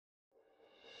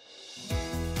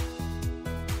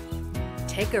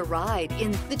Take a ride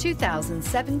in the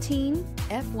 2017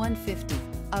 F-150.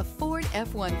 A Ford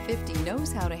F-150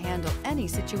 knows how to handle any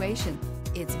situation.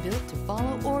 It's built to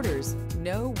follow orders,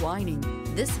 no whining.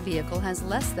 This vehicle has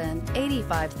less than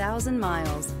 85,000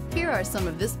 miles. Here are some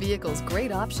of this vehicle's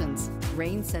great options: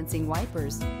 rain sensing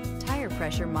wipers, tire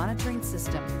pressure monitoring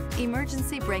system,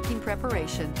 emergency braking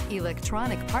preparation,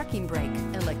 electronic parking brake,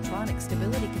 electronic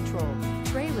stability control,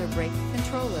 trailer brake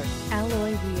controller,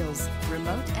 alloy wheels,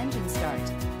 remote engine start,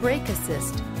 brake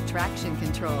assist, traction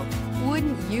control.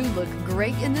 Wouldn't you look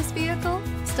great in this vehicle?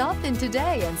 Stop in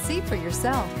today and see for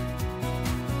yourself.